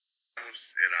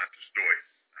Santos 2.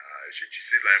 A gente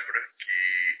se lembra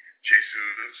que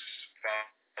Jesus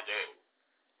falou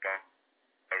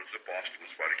para os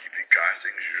apóstolos para que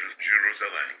ficassem em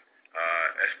Jerusalém,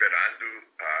 esperando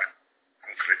a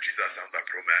concretização da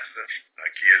promessa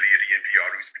que ele iria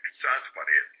enviar o Espírito Santo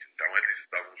para eles. Então, eles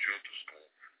estavam juntos com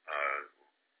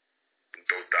um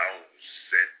total uns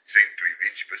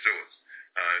 120 pessoas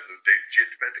no dia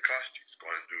de Pentecostes,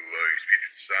 quando o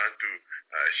Espírito Santo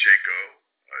chegou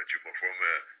de uma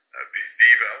forma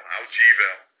visível,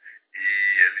 audível,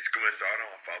 e eles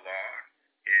começaram a falar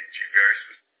em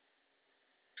diversos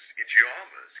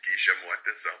idiomas que chamou a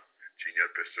atenção. Tinha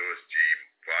pessoas de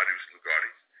vários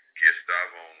lugares que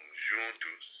estavam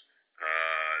juntos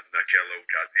naquela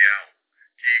ocasião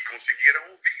que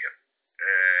conseguiram ouvir.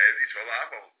 Eles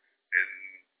falavam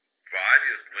em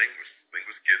várias línguas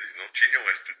que eles não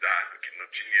tinham estudado, que não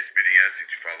tinham experiência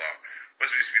de falar, mas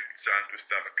o Espírito Santo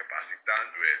estava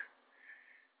capacitando eles.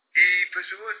 E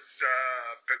pessoas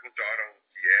perguntaram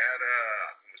o que era,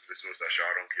 algumas pessoas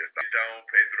acharam que estava. Então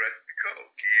Pedro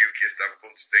explicou que o que estava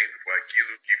acontecendo foi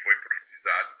aquilo que foi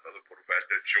profetizado pelo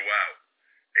profeta Joel.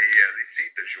 E ele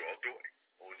cita Joel 2,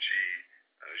 onde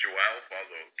Joel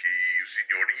falou que o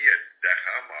Senhor ia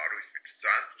derramar o Espírito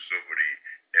Santo sobre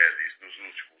eles nos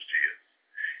últimos dias.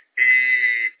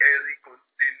 E ele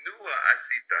continua a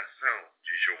citação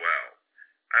de Joel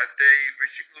até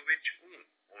versículo 21,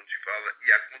 onde fala: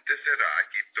 e acontecerá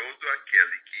que todo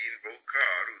aquele que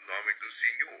invocar o nome do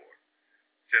Senhor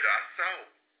será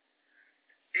salvo.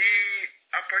 E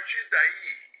a partir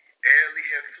daí, ele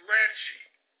reflete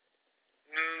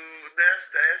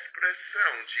nesta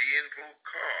expressão de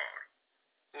invocar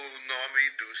o nome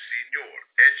do Senhor.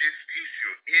 É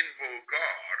difícil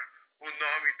invocar o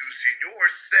nome do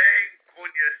Senhor sem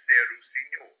conhecer o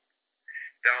Senhor.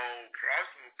 Então, o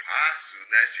próximo passo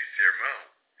neste sermão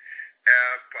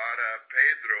é para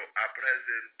Pedro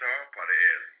apresentar para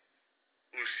ele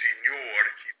o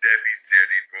Senhor que deve ser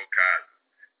invocado.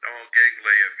 Então, alguém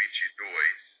leia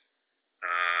 22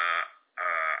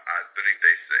 a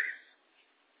 36.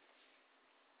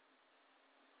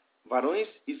 Varões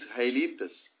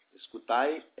israelitas,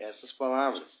 escutai essas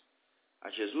palavras.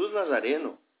 A Jesus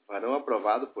Nazareno, varão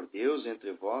aprovado por Deus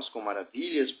entre vós com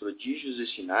maravilhas, prodígios e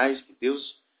sinais que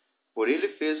Deus por ele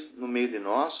fez no meio de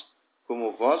nós,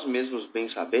 como vós mesmos bem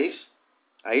sabeis,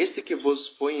 a este que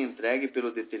vos foi entregue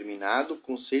pelo determinado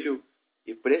conselho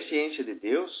e presciência de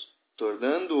Deus,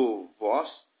 tomando-o vós,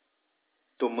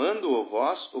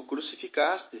 o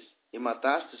crucificastes e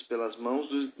matastes pelas mãos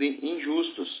dos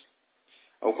injustos,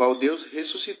 ao qual Deus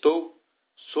ressuscitou,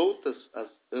 soltas as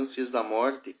ânsias da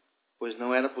morte, pois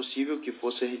não era possível que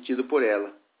fosse retido por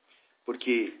ela.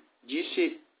 Porque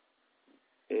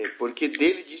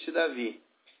dele disse Davi: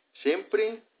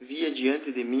 sempre via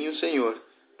diante de mim o Senhor,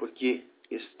 porque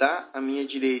está à minha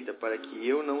direita, para que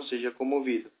eu não seja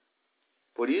comovido.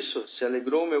 Por isso se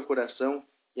alegrou o meu coração,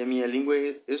 e a minha língua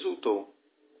exultou.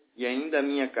 E ainda a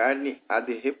minha carne há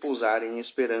de repousar em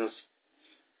esperança,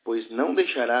 pois não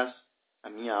deixarás a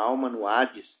minha alma no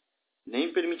Hades,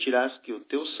 nem permitirás que o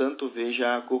teu santo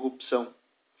veja a corrupção.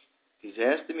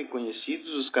 Fizeste-me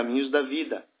conhecidos os caminhos da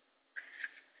vida.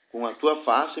 Com a tua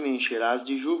face me encherás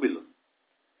de júbilo.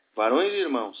 Varões e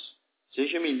irmãos,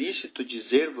 seja-me lícito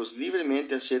dizer-vos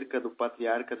livremente acerca do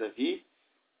patriarca Davi,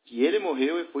 que ele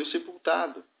morreu e foi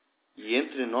sepultado, e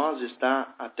entre nós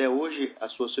está até hoje a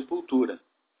sua sepultura.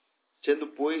 Sendo,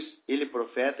 pois, ele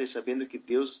profeta, e sabendo que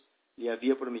Deus lhe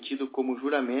havia prometido como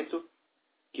juramento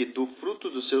que do fruto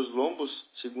dos seus lombos,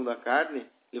 segundo a carne,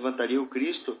 levantaria o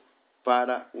Cristo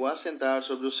para o assentar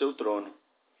sobre o seu trono.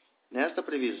 Nesta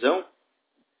previsão,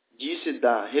 disse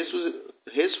da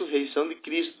ressurreição de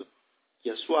Cristo, que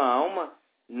a sua alma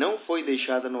não foi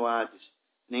deixada no Hades,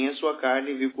 nem a sua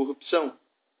carne viu corrupção.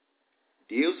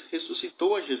 Deus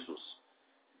ressuscitou a Jesus,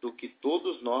 do que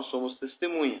todos nós somos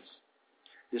testemunhas.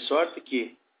 De sorte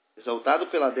que, exaltado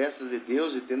pela destra de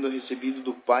Deus e tendo recebido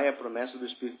do Pai a promessa do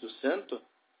Espírito Santo,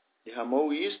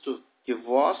 derramou isto que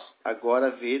vós agora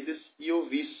vedes e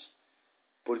ouvis.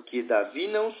 Porque Davi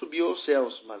não subiu aos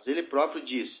céus, mas ele próprio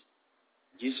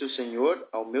disse o Senhor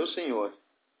ao meu Senhor: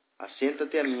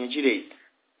 assenta-te à minha direita,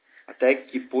 até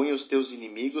que ponha os teus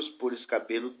inimigos por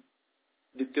escabelo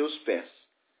de teus pés.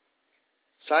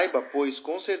 Saiba, pois,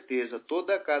 com certeza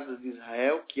toda a casa de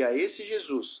Israel, que a esse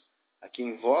Jesus, a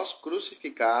quem vós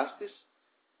crucificastes,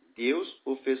 Deus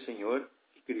o fez Senhor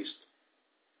e Cristo.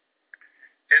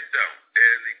 Então,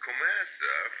 ele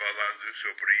começa falando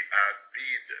sobre a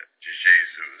vida de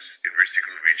Jesus, em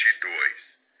versículo 22.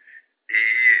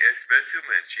 E,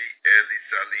 especialmente, ele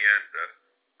salienta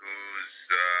os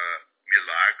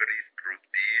milagres,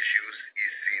 prodígios e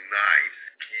sinais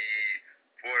que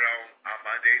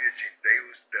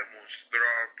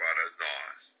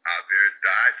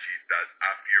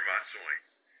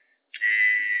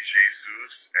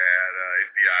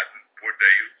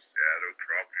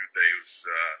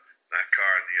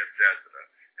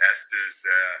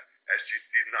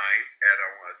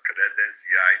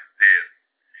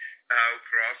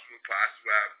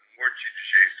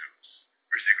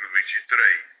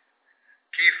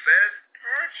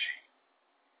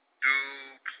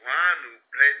do plano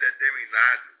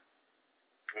predeterminado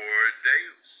por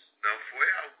Deus. Não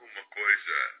foi alguma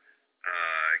coisa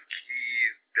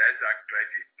que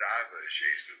desacreditava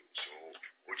Jesus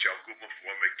ou de alguma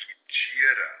forma que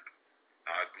tira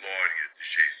a glória de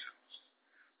Jesus.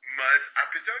 Mas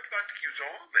apesar do fato que os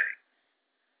homens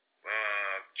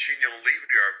tinham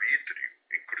livre-arbítrio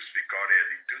em crucificar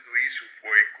ele, tudo isso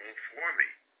foi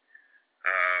conforme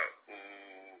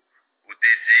o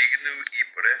desígnio e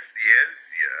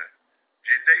presciência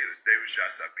de Deus. Deus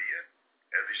já sabia,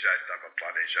 ele já estava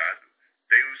planejado.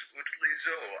 Deus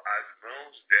utilizou as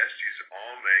mãos destes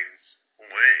homens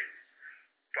ruins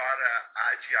para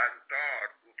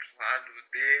adiantar o plano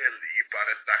dele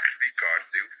para sacrificar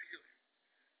seu filho.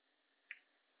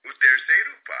 O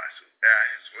terceiro passo é a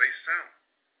ressurreição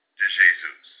de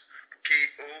Jesus,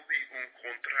 porque houve um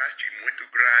contraste muito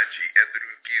grande entre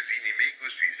o que os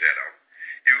inimigos fizeram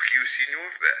e o que o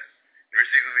Senhor fez. No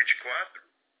versículo 24,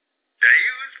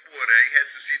 Deus, porém,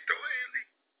 ressuscitou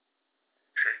ele.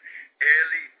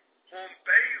 Ele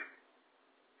rompeu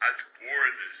as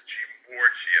bordas de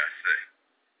morte assim.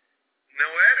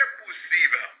 Não era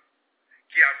possível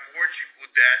que a morte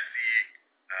pudesse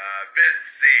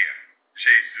vencer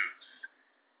Jesus.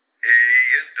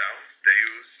 E então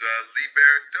Deus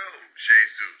libertou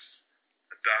Jesus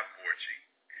da morte.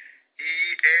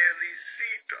 E ele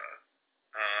cita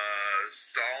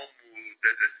Salmo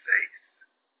 16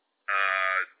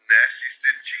 neste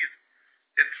sentido.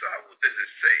 Em Salmo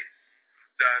 16,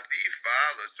 Davi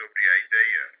fala sobre a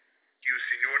ideia que o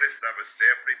Senhor estava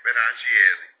sempre perante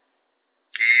ele,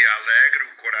 que alegra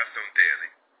o coração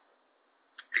dele,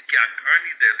 e que a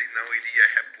carne dele não iria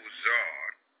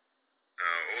repousar,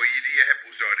 ou iria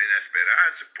repousar em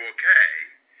esperança, porque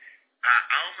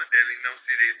a alma dele não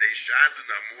seria deixada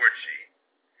na morte,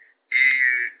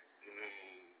 e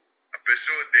a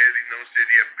pessoa dele não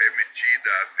seria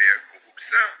permitida a ver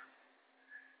corrupção.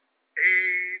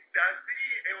 E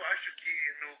Davi, eu acho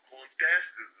que no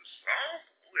contexto do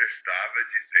Salmo, estava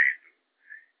dizendo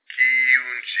que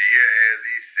um dia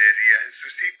ele seria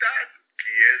ressuscitado, que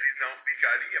ele não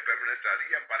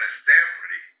permaneceria para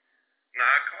sempre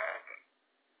na cova.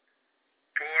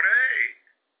 Porém,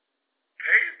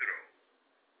 Pedro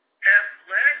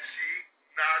reflete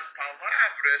nas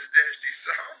palavras deste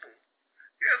Salmo.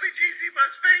 Ele diz,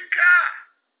 mas vem cá,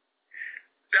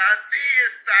 Davi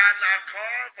está na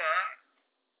cova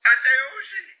até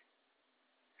hoje.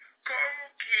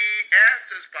 Como que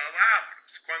essas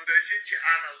palavras, quando a gente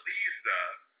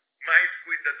analisa mais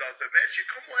cuidadosamente,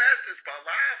 como essas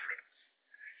palavras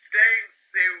têm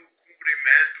seu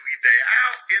cumprimento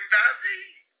ideal em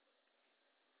Davi?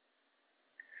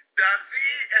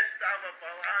 Davi estava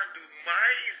falando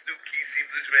mais do que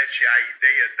simplesmente a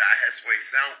ideia da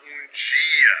ressurreição um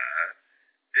dia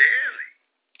dele.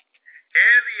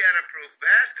 Ele era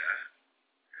profeta.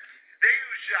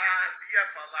 Deus já havia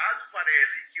falado para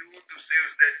ele que um dos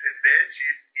seus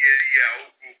descendentes iria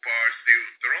ocupar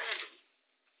seu trono.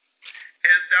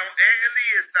 Então,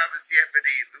 ele estava se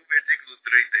referindo, no versículo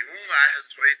 31, à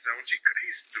ressurreição de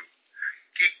Cristo.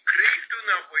 Que Cristo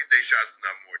não foi deixado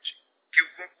na morte. Que o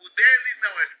corpo dele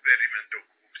não experimentou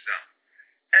corrupção.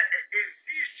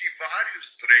 Existem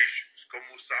vários trechos,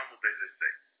 como o Salmo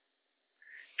 16,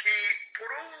 que,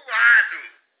 por um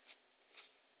lado,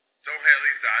 são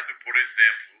realizados, por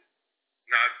exemplo,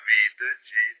 na vida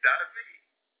de Davi.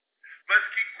 Mas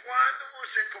que quando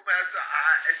você começa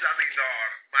a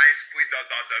examinar mais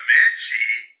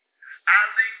cuidadosamente, a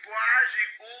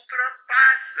linguagem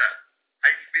ultrapassa a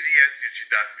experiência de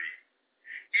Davi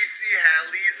e se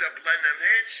realiza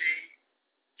plenamente,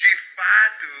 de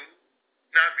fato,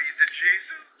 na vida de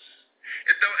Jesus.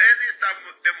 Então, ele está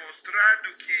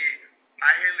demonstrando que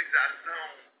a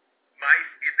realização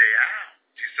mais ideal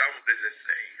de Salmo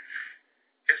 16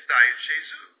 está em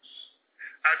Jesus.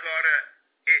 Agora,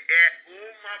 é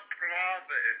uma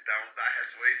prova, então, da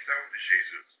ressurreição de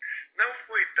Jesus. Não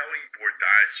foi tão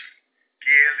importante que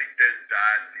ele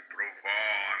tentasse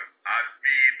provar a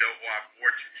vida ou a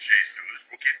morte de Jesus,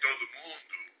 porque todo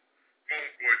mundo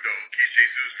concordou que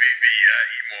Jesus vivia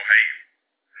e morreu.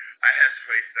 A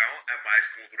ressurreição é mais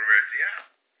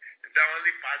controversial. Então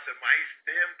ele passa mais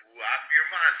tempo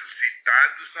afirmando,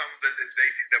 citando o Salmo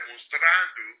 16 e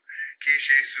demonstrando que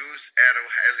Jesus era a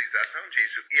realização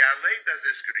disso. E além das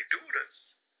Escrituras,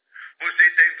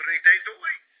 você tem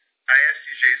 32. A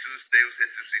este Jesus Deus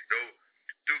ressuscitou,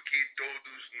 do que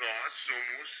todos nós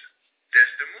somos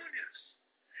testemunhas.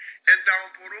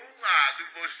 Então, por um lado,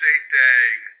 você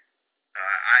tem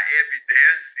a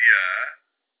evidência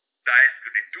da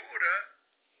Escritura,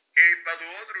 e, pelo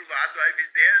outro lado, a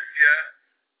evidência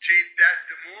de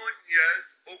testemunhas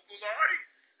oculares.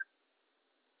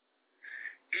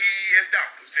 E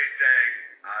então, você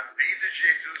tem a vida de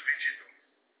Jesus 22,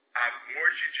 a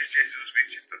morte de Jesus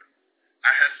 23,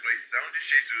 a ressurreição de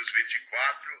Jesus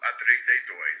 24 a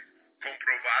 32,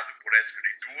 comprovado por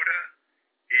Escritura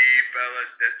e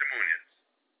pelas testemunhas.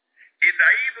 E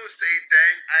daí você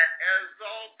tem a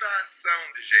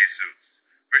exaltação de Jesus.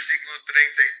 Versículo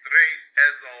 33,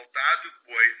 exaltado,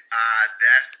 pois, à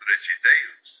destra de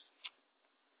Deus.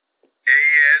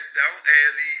 E então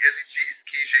ele diz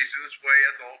que Jesus foi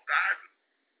exaltado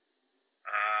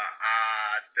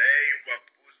até uma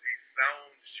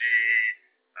posição de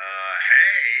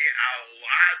rei ao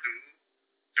lado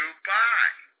do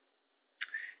Pai.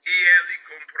 E ele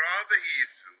comprova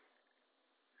isso,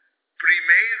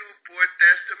 primeiro por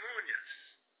testemunhas.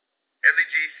 Ele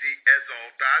disse,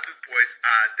 exaltado, pois,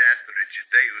 à destra de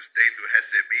Deus, tendo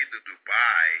recebido do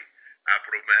Pai a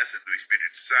promessa do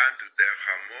Espírito Santo,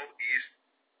 derramou isto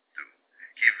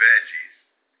que vedes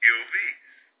e ouvis.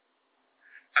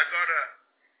 Agora,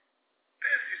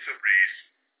 pense sobre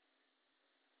isso.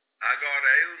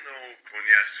 Agora, eu não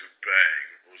conheço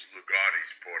bem os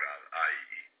lugares por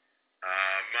aí,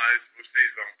 mas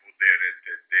vocês vão poder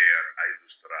entender a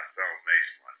ilustração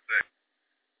mesmo assim.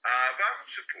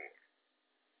 Vamos supor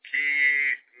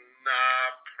que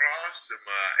na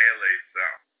próxima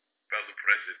eleição pelo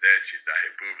presidente da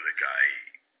República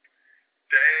aí,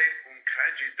 tem um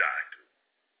candidato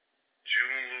de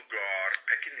um lugar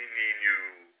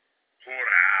pequenininho,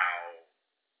 rural,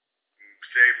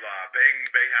 sei lá,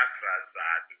 bem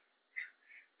atrasado.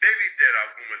 Deve ter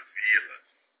algumas vilas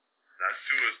nas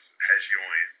suas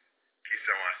regiões que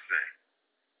são assim.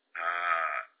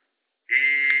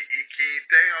 E que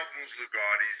tem alguns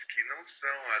lugares que não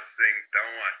são assim,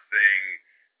 tão assim,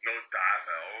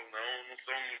 notável, não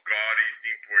são lugares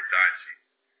importantes.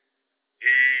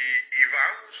 E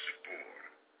vamos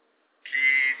supor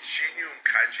que tinha um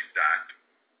candidato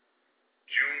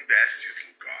de um destes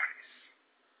lugares,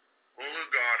 um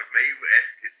lugar meio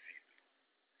esquecido,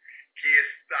 que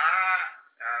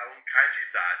está um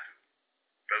candidato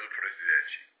pelo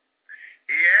presidente.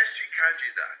 E este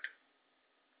candidato,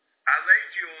 além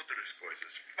de outras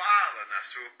coisas, fala na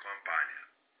sua campanha: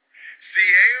 se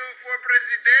eu for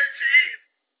presidente,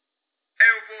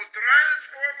 eu vou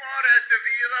transformar essa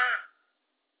vila,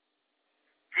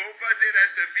 vou fazer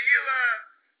essa vila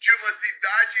de uma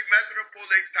cidade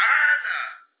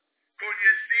metropolitana,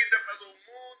 conhecida pelo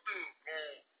mundo,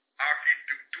 com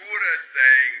arquitetura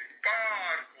sem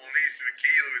par, com isso,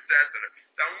 aquilo, etc.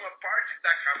 Então, uma parte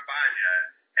da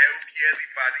campanha é o que ele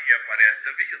faria para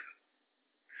essa vila.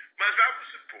 Mas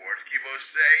vamos supor que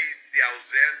vocês se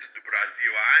ausentam do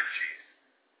Brasil antes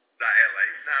da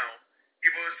eleição e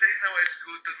vocês não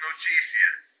escutam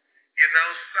notícias e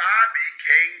não sabem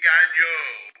quem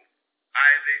ganhou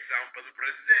a eleição pelo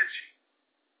presidente.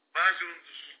 Mas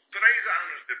uns 3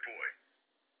 anos depois,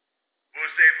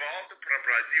 você volta para o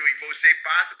Brasil e você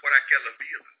passa por aquela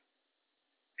vila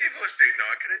e você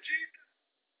não acredita.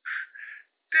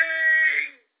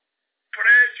 Tem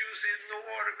prédios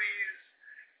enormes,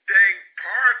 tem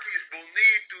parques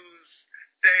bonitos,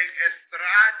 tem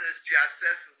estradas de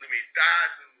acesso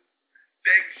limitado,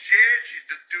 tem gente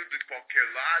de tudo de qualquer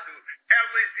lado. É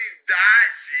uma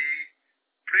cidade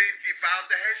principal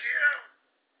da região.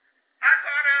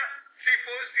 Agora, se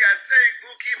fosse assim,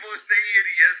 o que você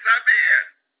iria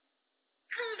saber?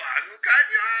 Fulano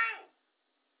ganhou.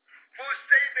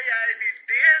 Você vê a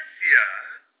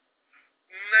evidência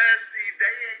nessa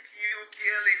ideia que o que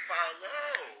ele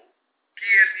falou que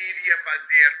ele iria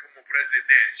fazer como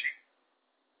presidente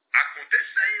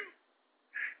aconteceu.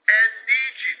 É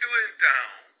nítido,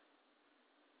 então,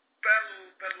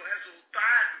 pelo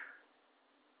resultado,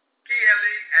 que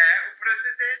ele é o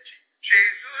presidente.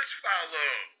 Jesus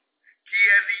falou que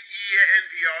ele ia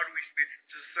enviar o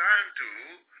Espírito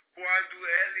Santo quando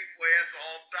ele foi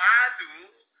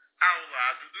exaltado ao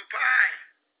lado do Pai.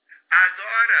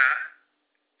 Agora,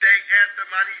 tem essa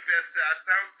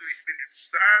manifestação do Espírito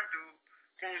Santo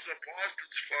com os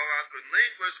apóstolos falando em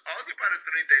línguas. Olhe para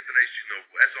 33 de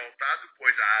novo. Exaltado,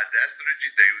 pois, à destra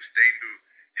de Deus, tendo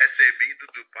recebido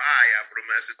do Pai a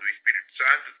promessa do Espírito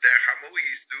Santo, derramou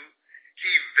isto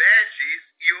que vedes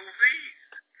e ouvis.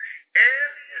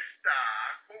 Ele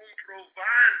está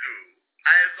comprovando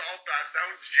a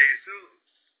exaltação de Jesus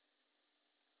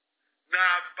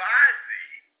na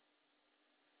base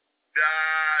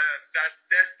das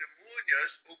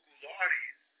testemunhas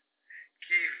oculares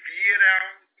que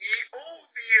viram e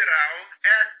ouviram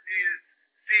esses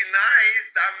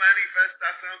sinais da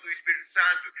manifestação do Espírito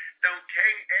Santo. Então,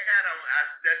 quem eram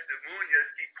as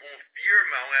testemunhas que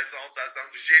confirmam a exaltação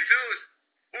de Jesus?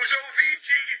 Os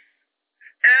ouvintes.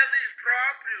 Eles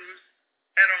próprios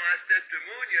eram as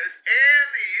testemunhas.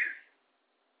 Eles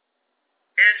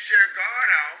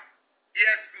enxergaram e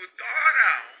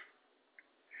escutaram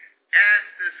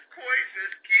essas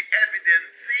coisas que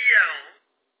evidenciam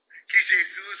que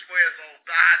Jesus foi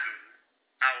exaltado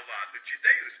ao lado de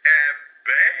Deus. É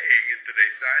bem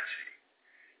interessante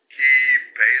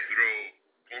que Pedro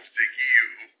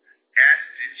conseguiu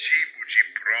este tipo de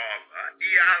prova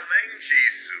e, além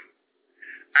disso,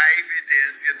 a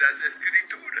evidência das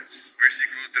Escrituras.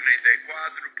 Versículo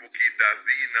 34, porque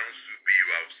Davi não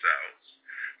subiu aos céus,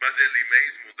 mas ele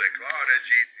mesmo declara,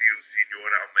 disse o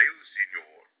Senhor ao meu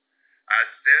Senhor,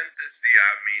 assenta-se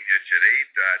à minha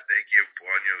direita até que eu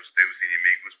ponha os teus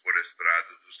inimigos por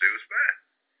estrada dos teus pés.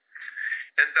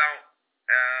 Então,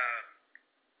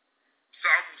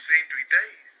 Salmo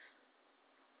 110,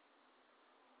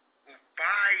 o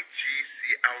Pai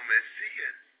disse ao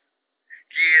Messias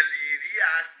que ele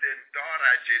iria assentar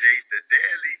à direita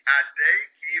dele até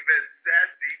que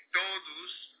vencesse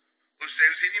todos os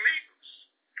seus inimigos.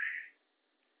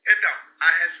 Então,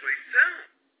 a ressurreição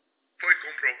foi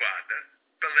comprovada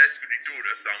pela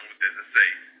Escritura, Salmo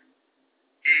 16,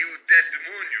 e o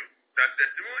testemunho das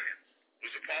testemunhas,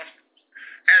 os apóstolos.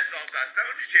 A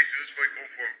exaltação de Jesus foi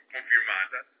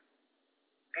confirmada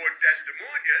por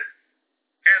testemunhas,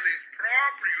 eles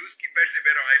próprios que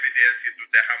perceberam a evidência do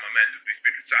derramamento do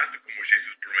Espírito Santo, como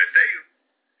Jesus prometeu,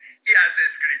 e as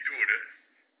Escrituras,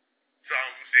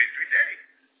 Salmo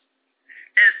 110.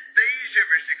 Esteja,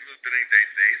 versículo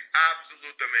 36,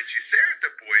 absolutamente certa,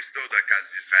 pois, toda a casa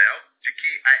de Israel, de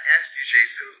que a este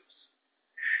Jesus,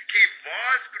 que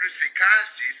vós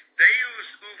crucificastes,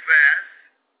 Deus o fez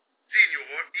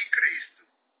Senhor e Cristo.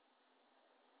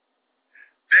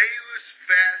 Deus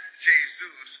fez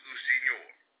Jesus o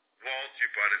Senhor. Volte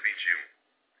para 21.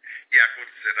 E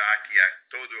acontecerá que a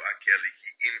todo aquele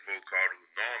que invocar o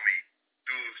nome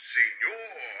do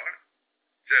Senhor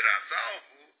será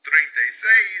salvo.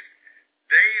 36.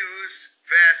 Deus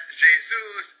fez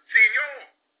Jesus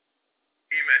Senhor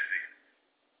e Messias.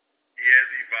 E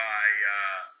ele vai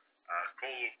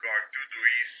colocar tudo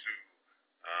isso,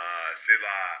 sei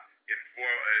lá,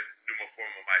 numa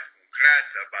forma mais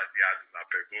concreta, baseado na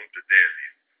pergunta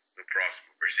dele, no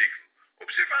próximo versículo.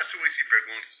 Observações e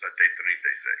perguntas até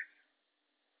 36.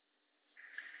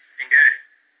 Ninguém.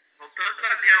 Voltando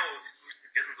ali ao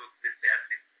discurso mesmo do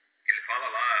 17, que ele fala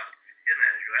lá,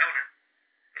 né, Joel, né?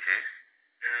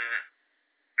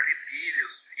 Ali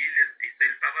filhos, filhas, isso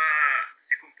ele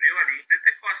se cumpriu ali em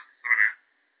Pentecostes só, né?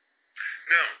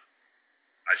 Não.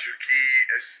 Acho que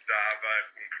estava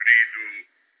cumprido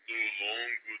no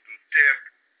longo do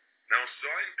tempo. Não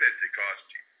só em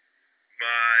Pentecostes,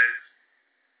 mas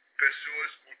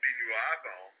pessoas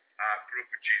continuavam a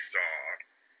profetizar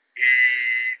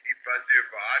e fazer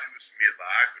vários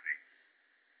milagres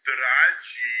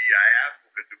durante a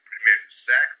época do primeiro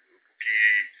século,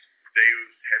 porque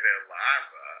Deus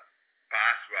revelava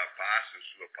passo a passo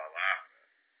sua palavra.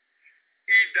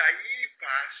 E daí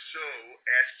passou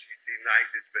estes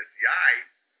sinais especiais,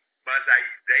 mas a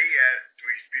ideia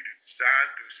do Espírito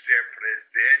Santo ser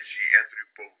presente entre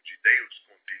o povo de Deus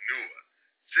continua.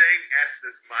 Sem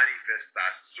essas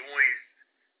manifestações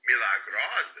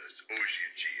milagrosas hoje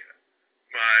em dia.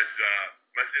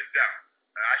 Mas então,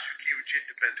 acho que o dia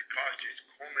de Pentecostes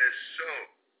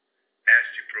começou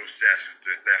este processo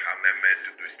de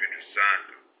derramamento do Espírito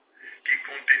Santo, que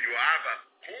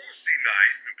continuava com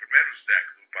sinais no primeiro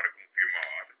século para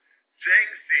confirmar,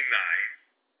 sem sinais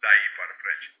daí para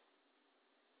frente.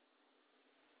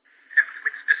 Porque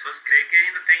muitas pessoas creem que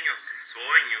ainda tem os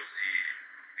sonhos e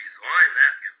visões,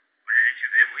 né? Que hoje a gente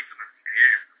vê muito nas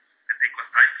igrejas,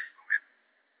 pentecostais principalmente.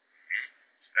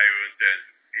 Eu entendo.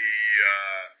 E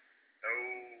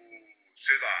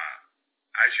sei lá,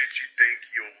 a gente tem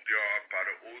que olhar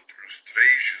para outros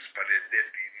trechos para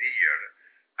definir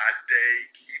até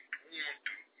que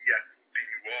ponto ia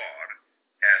continuar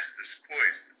estas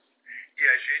coisas. E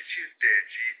a gente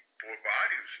entende por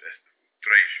vários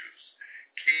trechos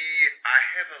que a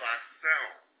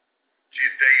revelação de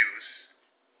Deus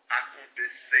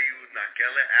aconteceu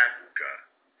naquela época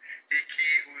e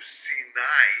que os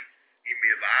sinais e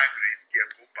milagres que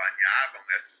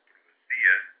acompanhavam essas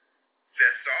profecias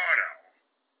cessaram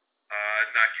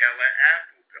naquela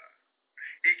época.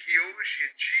 E que hoje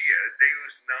em dia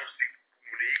Deus não se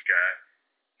comunica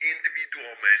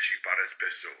individualmente para as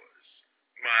pessoas,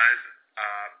 mas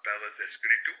pelas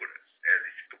Escrituras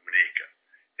ele se comunica.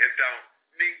 Então,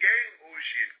 ninguém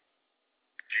hoje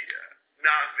dia,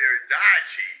 na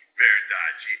verdade,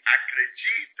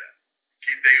 acredita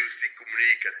que Deus se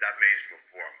comunica da mesma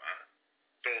forma,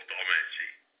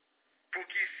 totalmente.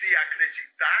 Porque se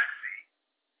acreditasse,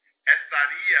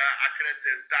 estaria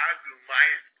acrescentando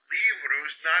mais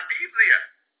livros na Bíblia.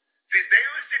 Se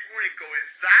Deus se comunicou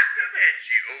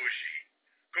exatamente hoje,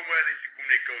 como ele se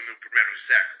comunicou no primeiro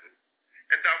século,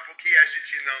 então por que a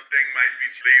gente não tem mais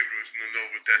 20 livros no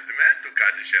Novo Testamento,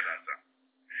 cada geração?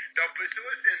 Então,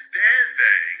 pessoas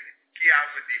entendem que há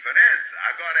uma diferença.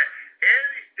 Agora,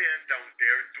 eles tentam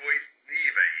ter dois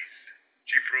níveis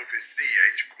de profecia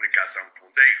e de comunicação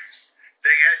com Deus.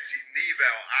 Tem esse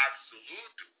nível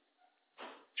absoluto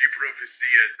de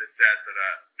profecias, etc.,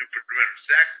 no primeiro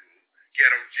século, que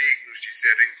eram dignos de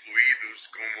ser incluídos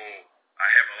como a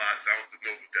revelação do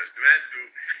Novo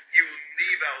Testamento, e o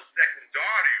nível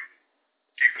secundário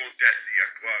que acontece,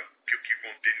 que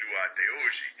continua até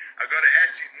hoje. Agora,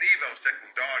 esse nível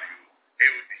secundário,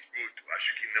 eu discuto,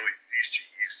 acho que não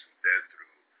existe isso dentro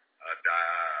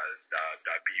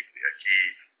da Bíblia,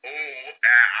 que ou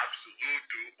é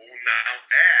absoluto ou não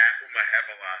é uma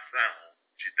revelação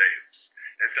de Deus.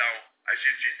 Então, a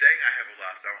gente tem a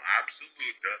revelação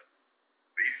absoluta,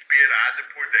 inspirada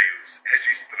por Deus,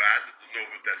 registrada no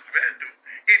Novo Testamento,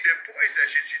 e depois a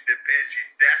gente depende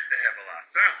dessa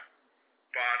revelação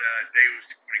para Deus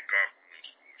se comunicar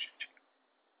conosco hoje em dia.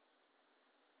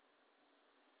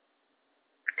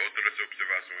 Outras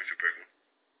observações ou perguntas?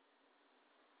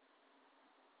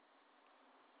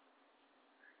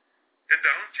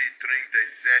 Então, de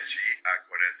 37 a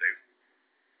 41.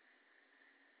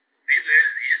 Vendo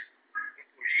eles isso,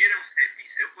 compungiram-se em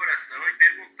seu coração e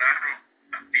perguntaram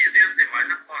a Pedro e aos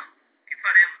demais apóstolos: que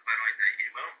faremos, varões e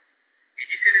irmãos? E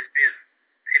disse-lhes Pedro: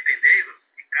 arrependei-vos,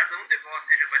 e cada um de vós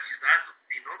seja batizado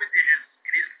em nome de Jesus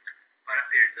Cristo para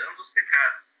perdão dos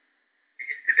pecados, e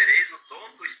recebereis o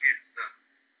dom do Espírito Santo,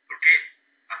 porque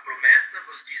a promessa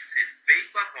vos diz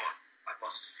respeito a vós, a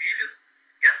vossos filhos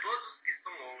e a todos os que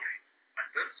estão longe, a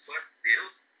tantos quantos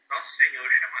Deus, nosso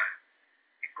Senhor, chamar.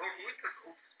 E com muitas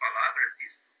outras palavras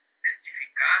disso,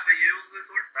 testificava e eu os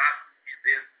exortava,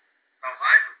 dizendo: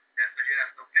 salvai-vos desta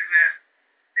geração perversa,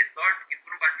 de sorte que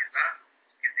foram batizados os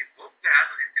que de bom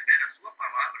grado receberam a sua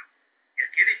palavra, e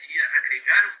aquele dia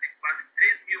agregaram-se quase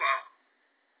 3.000 almas.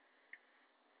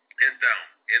 Então,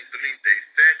 em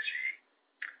 37,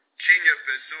 tinha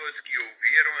pessoas que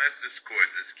ouviram essas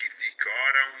coisas, que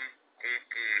ficaram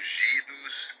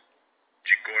compungidos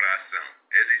de coração.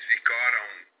 Eles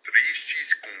ficaram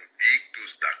tristes,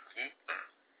 convictos da culpa.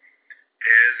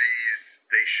 Eles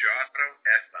deixaram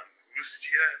essa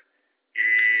angústia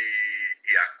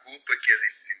e a culpa que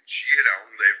eles sentiram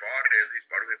levar eles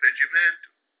para o arrependimento.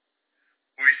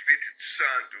 O Espírito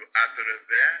Santo,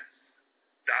 através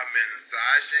da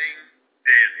mensagem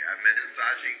dele, a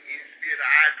mensagem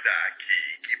inspirada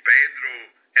aqui, que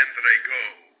Pedro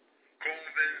entregou,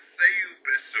 convenceu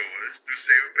pessoas do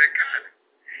seu pecado.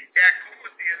 É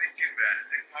como se eles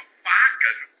tivessem uma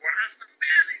faca no coração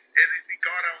deles. Eles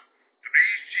ficaram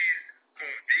tristes,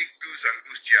 convictos,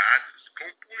 angustiados,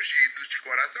 compungidos de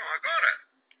coração. Agora,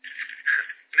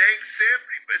 nem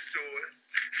sempre pessoas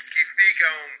que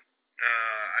ficam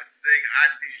assim,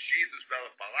 atingidos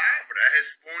pela palavra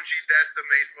respondem desta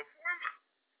mesma forma.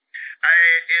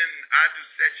 Em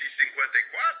Atos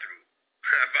 7:54,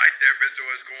 vai ter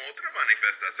pessoas com outra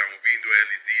manifestação, ouvindo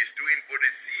eles isto,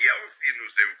 enfureciam-se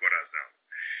no seu coração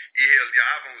e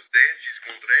relhavam os dentes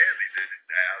contra eles,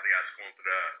 aliás,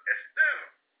 contra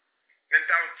Estevão.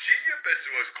 Então, tinha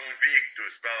pessoas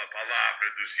convictas pela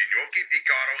palavra do Senhor que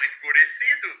ficaram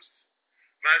enfurecidos.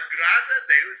 Mas, graças a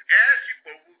Deus, este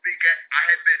povo fica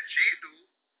arrependido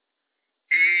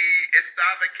e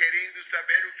estava querendo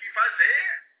saber o que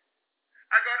fazer.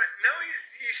 Agora, não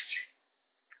existe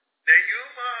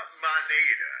nenhuma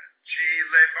maneira de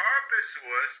levar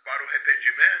pessoas para o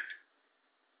arrependimento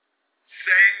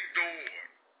sem dor,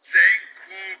 sem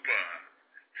culpa,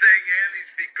 sem eles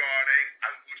ficarem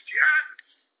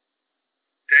angustiados.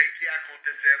 Tem que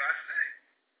acontecer assim.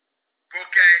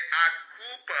 Porque a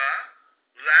culpa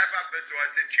leva a pessoa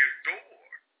a sentir dor.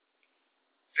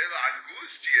 Sei lá,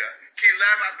 angústia, que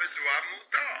leva a pessoa a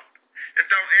mudar.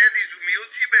 Então, eles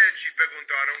humildemente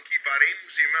perguntaram o que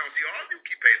faremos, irmãos. E olha o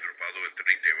que Pedro falou em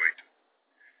 38.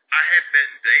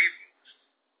 Arrependei-vos,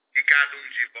 e cada um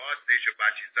de vós seja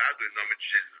batizado em nome de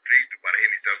Jesus Cristo para a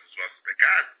remissão dos vossos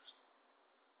pecados,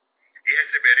 e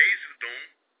recebereis o dom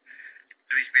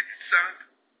do Espírito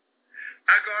Santo.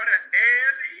 Agora,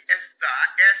 ele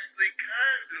está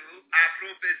explicando a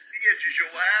profecia de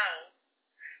Joel,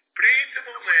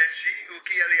 principalmente o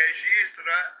que ele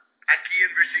registra aqui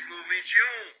em versículo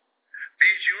 21.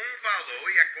 21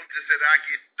 falou, e acontecerá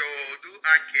que todo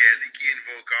aquele que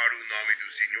invocar o nome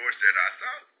do Senhor será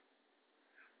salvo.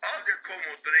 Olha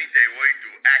como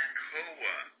 38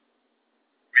 ecoa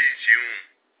 21.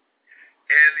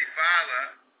 Ele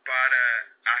fala para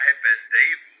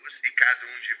arrependei-vos e cada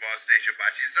um de vós seja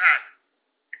batizado.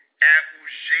 É o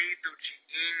jeito de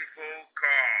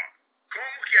invocar.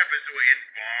 Como que a pessoa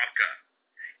invoca?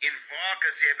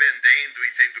 Invoca se arrependendo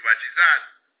e sendo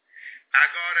batizado.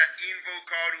 Agora,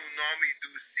 invocar o nome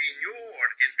do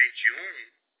Senhor em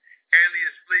 21, ele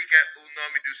explica o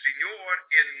nome do Senhor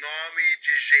em nome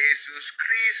de Jesus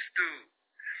Cristo.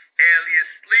 Ele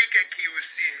explica que o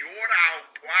Senhor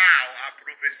ao qual a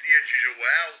profecia de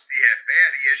Joel se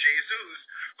refere é Jesus,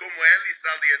 como ele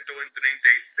salientou em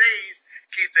 36,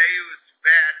 que Deus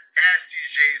fez este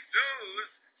Jesus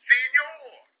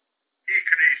Senhor e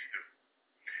Cristo.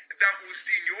 Então, o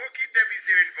Senhor que deve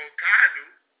ser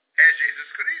invocado é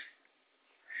Jesus Cristo.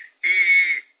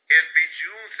 E em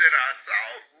 21 será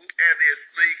salvo, ele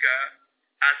explica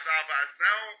a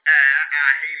salvação é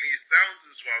a remissão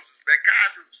dos vossos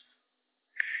pecados.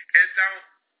 Então,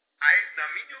 na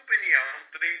minha opinião,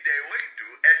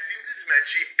 38 é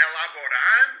simplesmente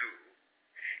elaborando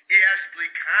e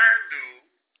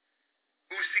explicando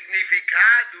o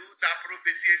significado da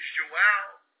profecia de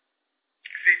Joel,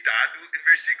 citado em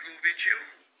versículo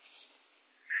 21.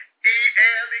 E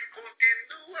ele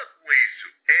continua com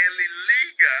isso. Ele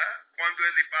liga quando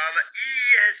ele fala,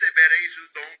 e recebereis o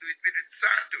dom do Espírito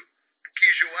Santo.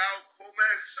 Que Joel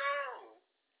começou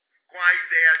com a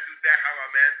ideia do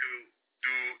derramamento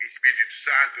do Espírito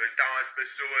Santo. Então, as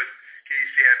pessoas que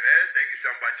se arrependem e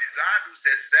são batizados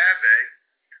recebem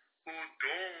o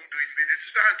dom do Espírito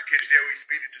Santo. Quer dizer, o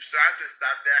Espírito Santo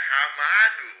está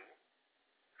derramado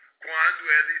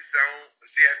quando eles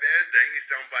se arrependem e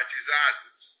são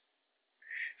batizados.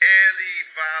 Ele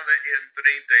fala em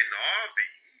 39,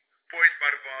 pois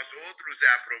para vós outros é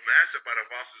a promessa para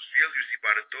vossos filhos e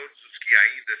para todos os que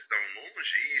ainda estão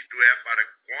longe, isto é, para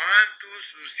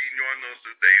quantos o Senhor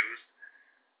nosso Deus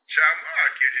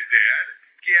chamar. Quer dizer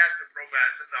que essa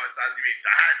promessa não está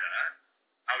limitada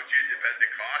ao dia de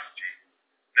Pentecoste,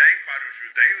 nem para os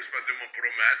judeus fazer uma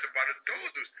promessa para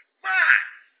todos, mas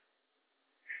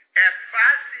é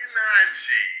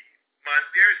fascinante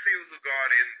manter seu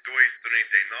lugar em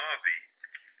 2:39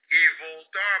 e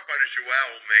voltar para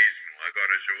Joel mesmo.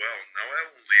 Agora, Joel não é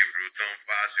um livro tão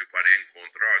fácil para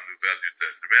encontrar no Velho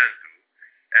Testamento.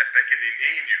 É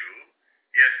pequenininho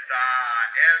e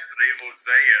está entre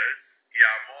Oséias e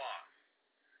Amós.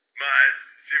 Mas,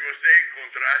 se você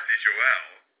encontrasse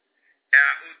Joel,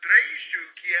 o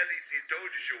trecho que ele citou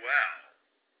de Joel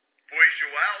foi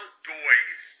Joel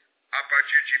 2, a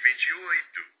partir de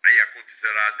 28, aí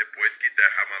acontecerá depois que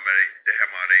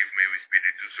derramarei o meu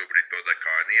espírito sobre toda a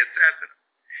carne, etc.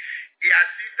 E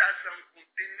a citação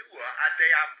continua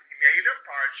até a primeira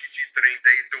parte de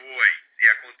 32, e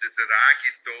acontecerá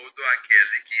que todo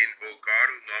aquele que invocar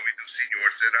o nome do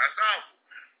Senhor será salvo.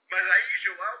 Mas aí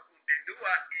Joel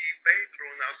continua e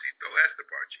Pedro não citou esta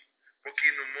parte, porque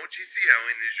no Monte Sião,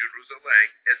 em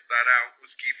Jerusalém, estarão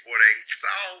os que forem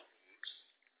salvos,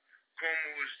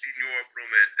 como o Senhor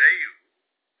prometeu,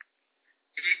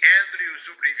 e entre os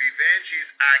sobreviventes,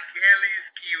 aqueles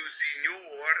que o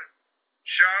Senhor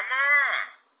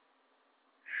chamar.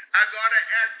 Agora,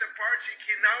 esta parte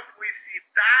que não foi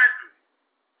citada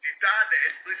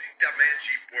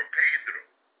explicitamente por Pedro,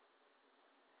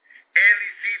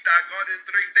 ele cita agora em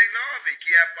 39,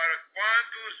 que é para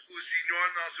quantos o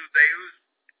Senhor nosso Deus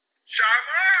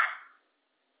chamar.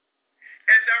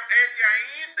 Então, ele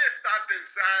ainda está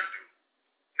pensando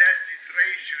nesse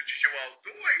trecho de Joel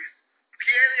 2,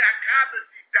 porque ele acaba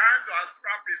citando as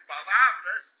próprias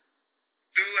palavras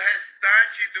do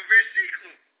restante do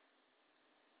versículo.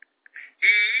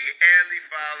 E ele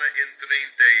fala em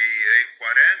 30 e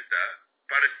 40,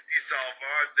 para se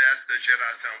salvar desta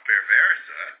geração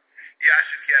perversa, e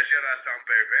acho que a geração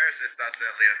perversa está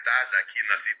salientada aqui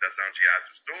na citação de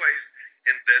Atos 2,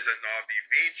 em 19 e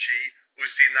 20,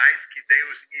 os sinais que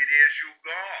Deus iria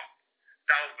julgar.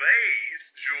 Talvez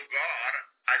julgar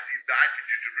a cidade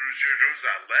de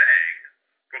Jerusalém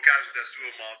por causa da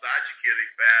sua maldade que ele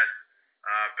fez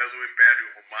pelo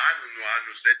Império Romano no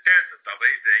ano 70.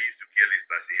 Talvez é isso que ele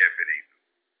está se referindo.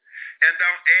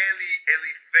 Então,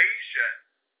 ele fecha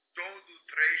todo o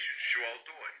trecho de Joel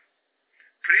 2.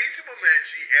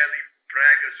 Principalmente, ele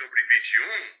prega sobre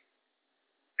 21,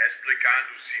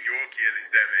 explicando o Senhor que eles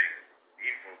devem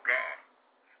invocar.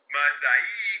 Mas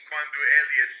aí, quando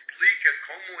ele explica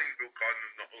como invocar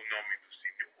o nome do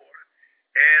Senhor,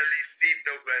 ele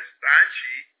cita o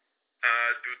restante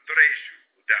do trecho,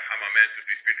 o derramamento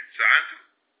do Espírito Santo,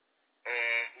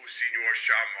 o Senhor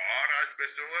chamar as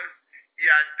pessoas e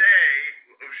até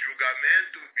o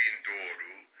julgamento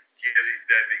vindouro que eles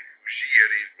devem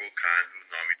fugir invocando o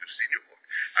nome do Senhor.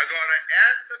 Agora,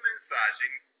 essa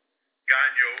mensagem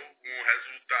ganhou um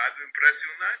resultado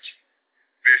impressionante.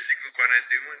 Versículo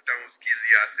 41, então os que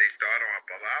lhe aceitaram a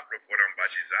palavra foram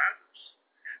batizados,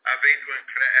 havendo um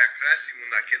acréscimo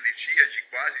naquele dia de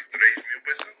quase 3.000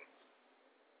 pessoas.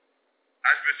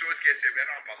 As pessoas que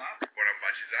receberam a palavra foram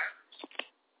batizadas.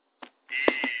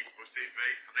 E você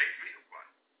vê 3.000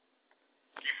 quase,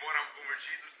 que foram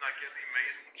convertidos naquele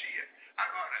mesmo dia.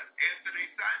 Agora, é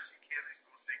interessante que eles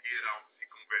conseguiram se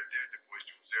converter depois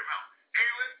de um sermão.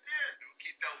 Eu entendo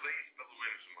que talvez pelo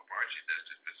menos uma parte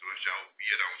destas pessoas já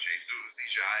ouviram Jesus e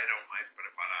já eram mais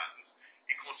preparados.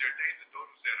 E com certeza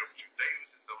todos eram judeus,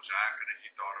 então já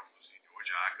acreditaram no Senhor,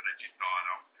 já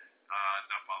acreditaram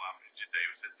na palavra de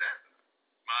Deus, etc.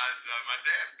 Mas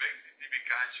é bem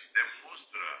significante,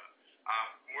 demonstra a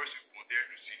força e o poder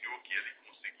do Senhor que ele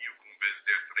conseguiu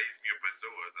convencer 3.000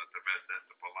 pessoas através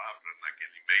dessa palavra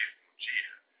naquele mesmo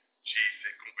dia de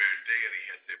se converter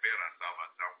e receber a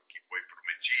salvação que foi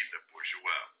prometida por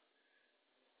Joel.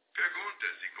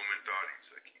 Perguntas e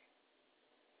comentários aqui.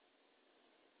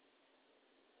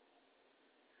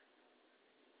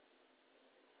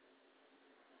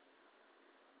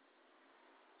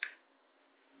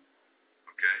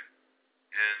 Ok.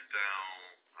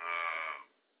 Então,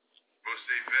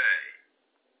 você vê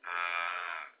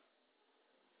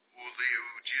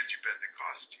o dia de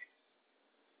Pentecostes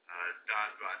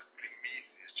dando as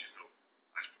primícias de novo,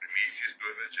 as primícias do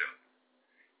Evangelho.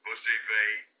 Você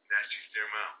vê neste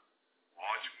sermão um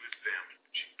ótimo exemplo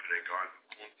de pregar no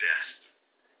contexto.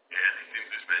 Ele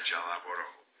simplesmente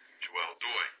elaborou Joel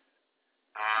 2.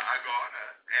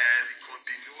 Agora, ele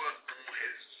continua com um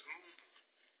resumo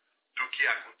do que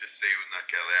aconteceu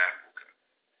naquela época.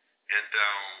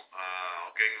 Então,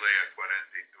 alguém leia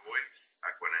 42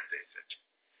 a 47.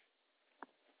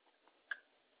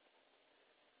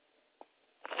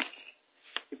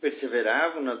 E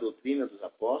perseveravam na doutrina dos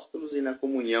apóstolos e na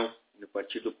comunhão, no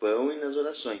partir do pão e nas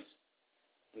orações.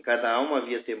 Em cada alma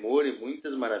havia temor e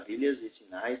muitas maravilhas e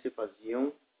sinais se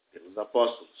faziam pelos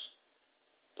apóstolos.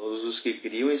 Todos os que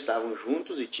criam estavam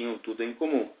juntos e tinham tudo em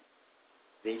comum.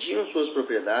 Vendiam suas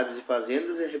propriedades e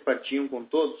fazendas e repartiam com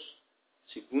todos,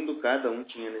 segundo cada um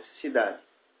tinha necessidade.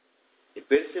 E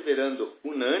perseverando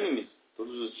unânimes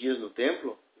todos os dias no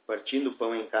templo, e partindo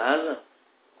pão em casa,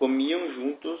 comiam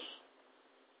juntos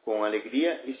com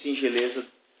alegria e singeleza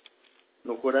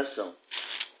no coração,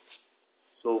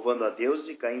 louvando a Deus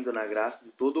e caindo na graça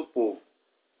de todo o povo.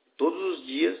 Todos os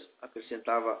dias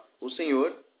acrescentava o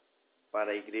Senhor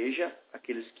para a igreja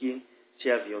aqueles que se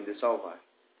haviam de salvar.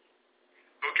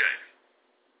 Ok.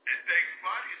 Tem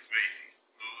várias vezes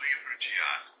no livro de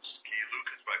Atos que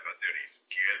Lucas vai fazer isso,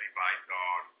 que ele vai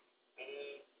dar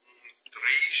um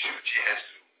trecho de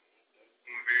resumo,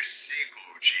 um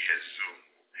versículo de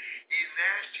resumo. E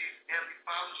neste ele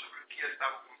fala sobre o que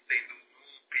estava acontecendo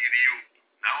num período,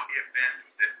 não de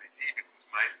eventos específicos,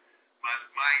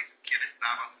 mas mais o que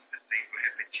estava acontecendo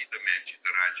repetidamente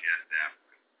durante essa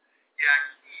época. E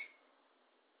aqui,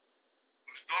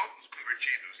 os novos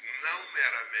convertidos não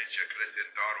meramente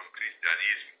acrescentaram o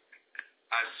cristianismo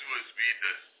às suas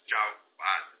vidas já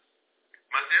ocupadas,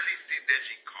 mas eles se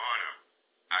dedicaram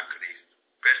a Cristo.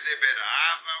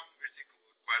 Perseveravam,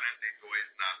 versículo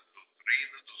 42, na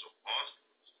doutrina dos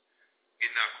apóstolos e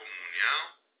na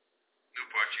comunhão, no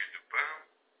partir do pão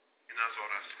e nas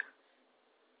orações.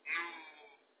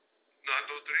 Na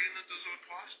doutrina dos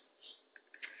apóstolos,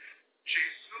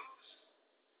 Jesus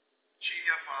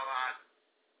tinha falado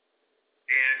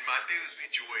em Mateus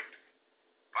 28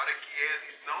 para que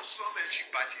eles não somente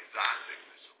batizassem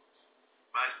pessoas,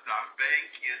 mas também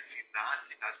que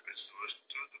ensinassem às pessoas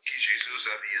tudo que Jesus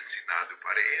havia ensinado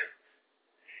para eles.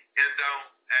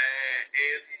 Então,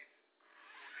 eles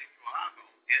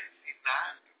continuavam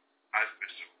ensinando às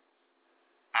pessoas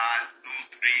as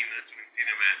doutrinas do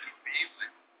ensinamento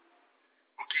bíblico,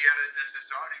 o que era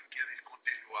necessário que eles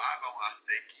continuavam a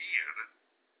seguir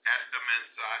esta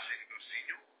mensagem do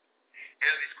Senhor.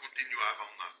 Eles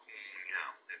continuavam na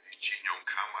comunhão, eles tinham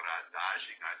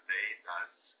camaradagem até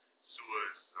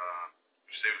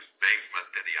dos seus bens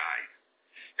materiais.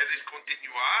 Eles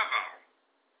continuavam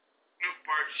no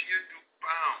partir do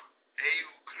pão.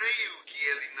 Eu creio que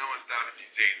ele não estava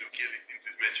dizendo que eles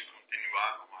simplesmente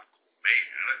continuavam a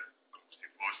comer, como se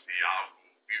fosse algo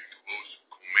virtuoso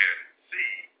comer em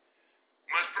si.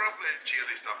 Mas provavelmente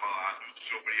ele está falando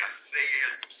sobre a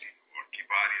ceia do Senhor, que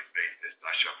várias vezes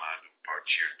está chamado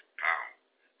partir do pão.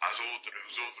 As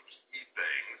os outros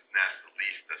itens nessa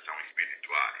lista são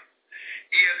espirituais.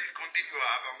 E eles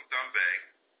continuavam também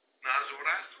nas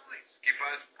orações, que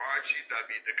faz parte da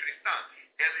vida cristã.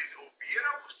 Eles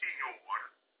ouviram o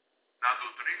Senhor na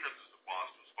doutrina dos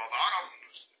apóstolos, falaram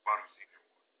para o Senhor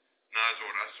nas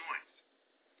orações.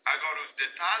 Agora, os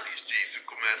detalhes disso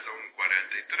começam em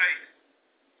 43.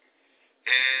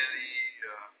 Ele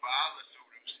fala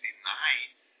sobre os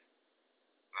sinais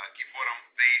que foram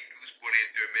feitos por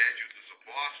intermédio dos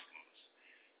apóstolos.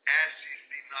 Esses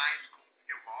sinais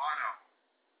confirmaram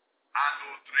a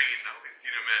doutrina, o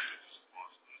ensinamento dos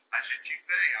apóstolos. A gente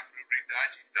vê a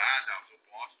prioridade dada aos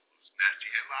apóstolos neste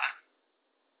relato.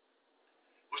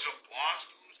 Os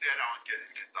apóstolos eram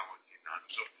aqueles que estavam ensinando.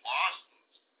 Os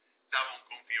apóstolos estavam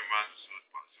confirmando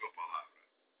sua palavra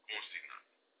com sinais.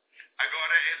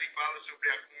 Agora ele fala sobre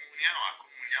a comunhão. A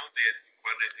comunhão deles em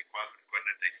 44 e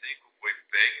 45 foi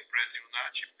bem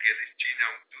impressionante, porque eles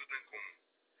tinham tudo em comum.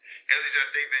 Eles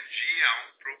até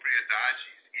vendiam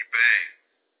propriedades e bens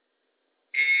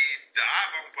e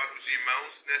davam para os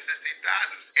irmãos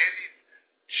necessitados. Eles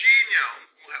tinham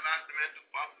um relacionamento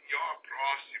familiar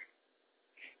próximo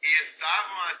e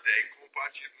estavam até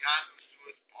compartilhando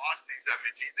suas posses à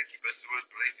medida que pessoas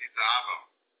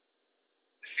precisavam.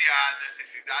 Se a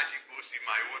necessidade fosse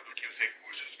maior do que os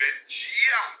recursos,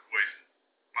 vendiam coisas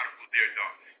para poder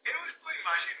dar. Eu estou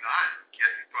imaginando que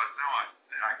a situação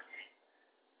aqui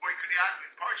foi criada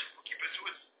em parte porque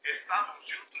pessoas estavam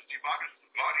juntas de vários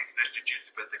lugares neste dia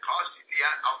de Pentecostes e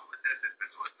algumas dessas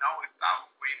pessoas não estavam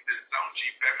com a intenção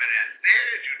de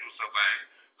permanecer em Jerusalém,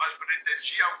 mas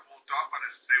pretendiam voltar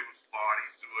para seus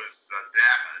lares, suas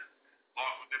terras,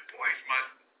 logo depois.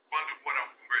 Mas quando foram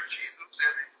convertidos,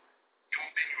 eles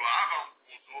continuavam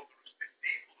com os outros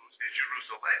discípulos em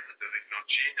Jerusalém, mas eles não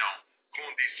tinham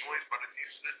condições para se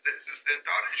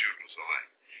sustentar em Jerusalém.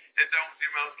 Então, os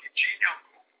irmãos que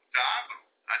tinham davam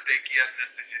até que as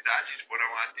necessidades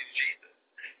foram atingidas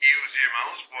e os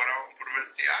irmãos foram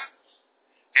providenciados.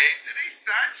 É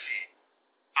interessante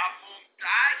a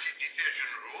vontade de ser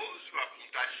generoso, a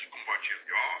vontade de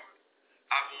compartilhar,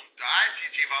 a vontade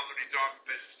de valorizar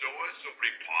pessoas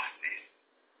sobre posses.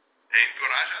 É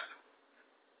encorajador.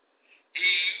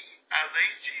 E,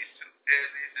 além disso,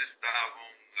 eles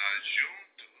estavam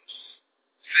juntos,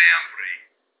 sempre,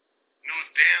 no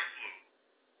templo,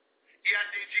 e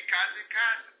até de casa em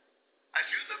casa.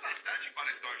 Ajuda bastante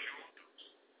para estar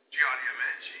juntos,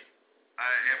 diariamente.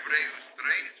 Hebreus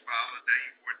 3 fala da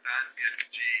importância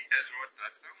de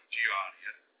exortação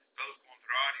diária. Pelo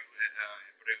contrário,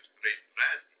 Hebreus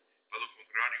 3:13, pelo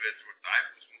contrário,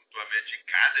 exortai-vos mutuamente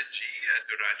cada dia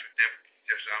durante o tempo que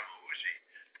se chama hoje,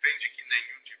 fim de que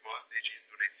nenhum de vós seja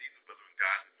endurecido pelo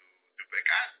engano do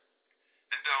pecado.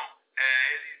 Então,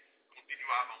 eles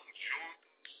continuavam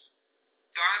juntos,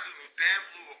 tanto no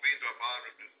templo, ouvindo a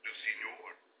palavra do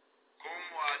Senhor,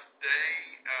 como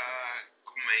até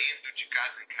comendo de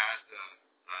casa em casa,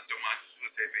 tomando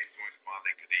suas refeições com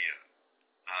alegria.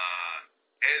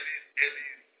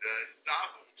 Eles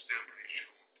estavam sempre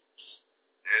juntos.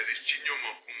 Eles tinham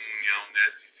uma comunhão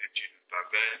nesse sentido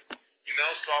também. E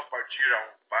não só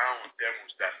partiram pão em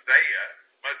termos da ceia,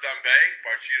 mas também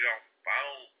partiram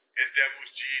pão em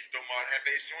termos de tomar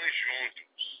refeições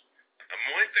juntos. Há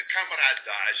muita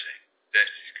camaradagem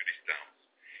destes cristãos.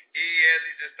 E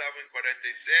eles estavam em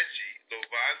 47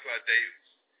 louvando a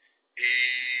Deus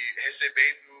e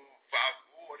recebendo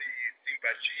favor e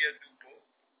simpatia do povo.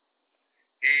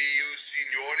 E o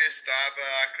Senhor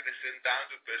estava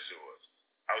acrescentando pessoas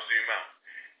aos irmãos.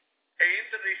 É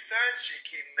interessante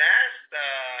que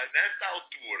nesta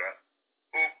altura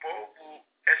o povo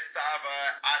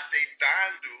estava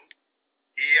aceitando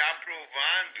e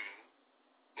aprovando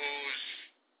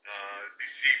os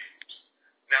discípulos.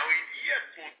 Não iria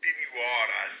continuar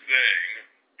assim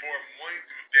por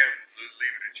muito tempo nos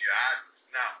livros de Atos,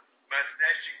 não. Mas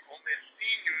neste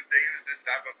comecinho Deus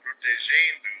estava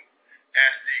protegendo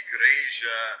esta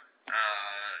igreja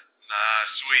na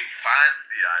sua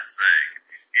infância, assim,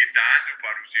 e dando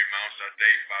para os irmãos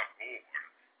até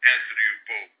favor entre o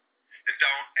povo.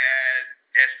 Então,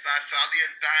 está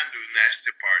salientando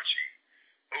nesta parte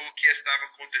o que estava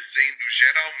acontecendo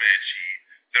geralmente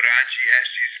durante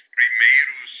estes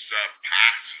primeiros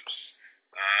passos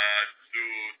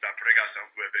da pregação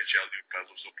do Evangelho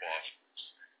pelos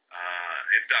apóstolos.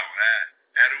 Então,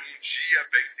 era um dia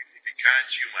bem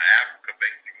significante, uma época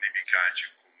bem significante,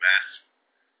 o começo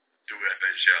do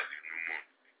Evangelho no mundo.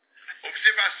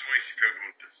 Observações e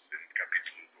perguntas em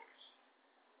capítulo 2.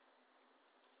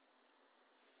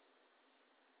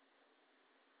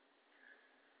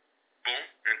 Bom,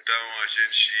 então a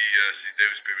gente, se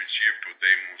Deus permitir,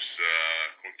 podemos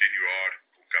continuar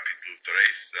com o capítulo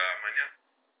 3 amanhã.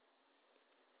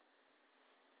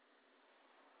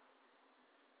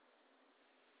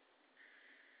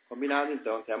 Combinado,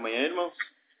 então. Até amanhã, irmãos.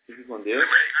 Fique com Deus.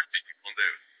 Fique com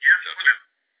Deus. Tchau, tchau.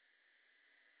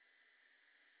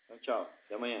 Tchau, tchau.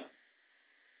 Até amanhã.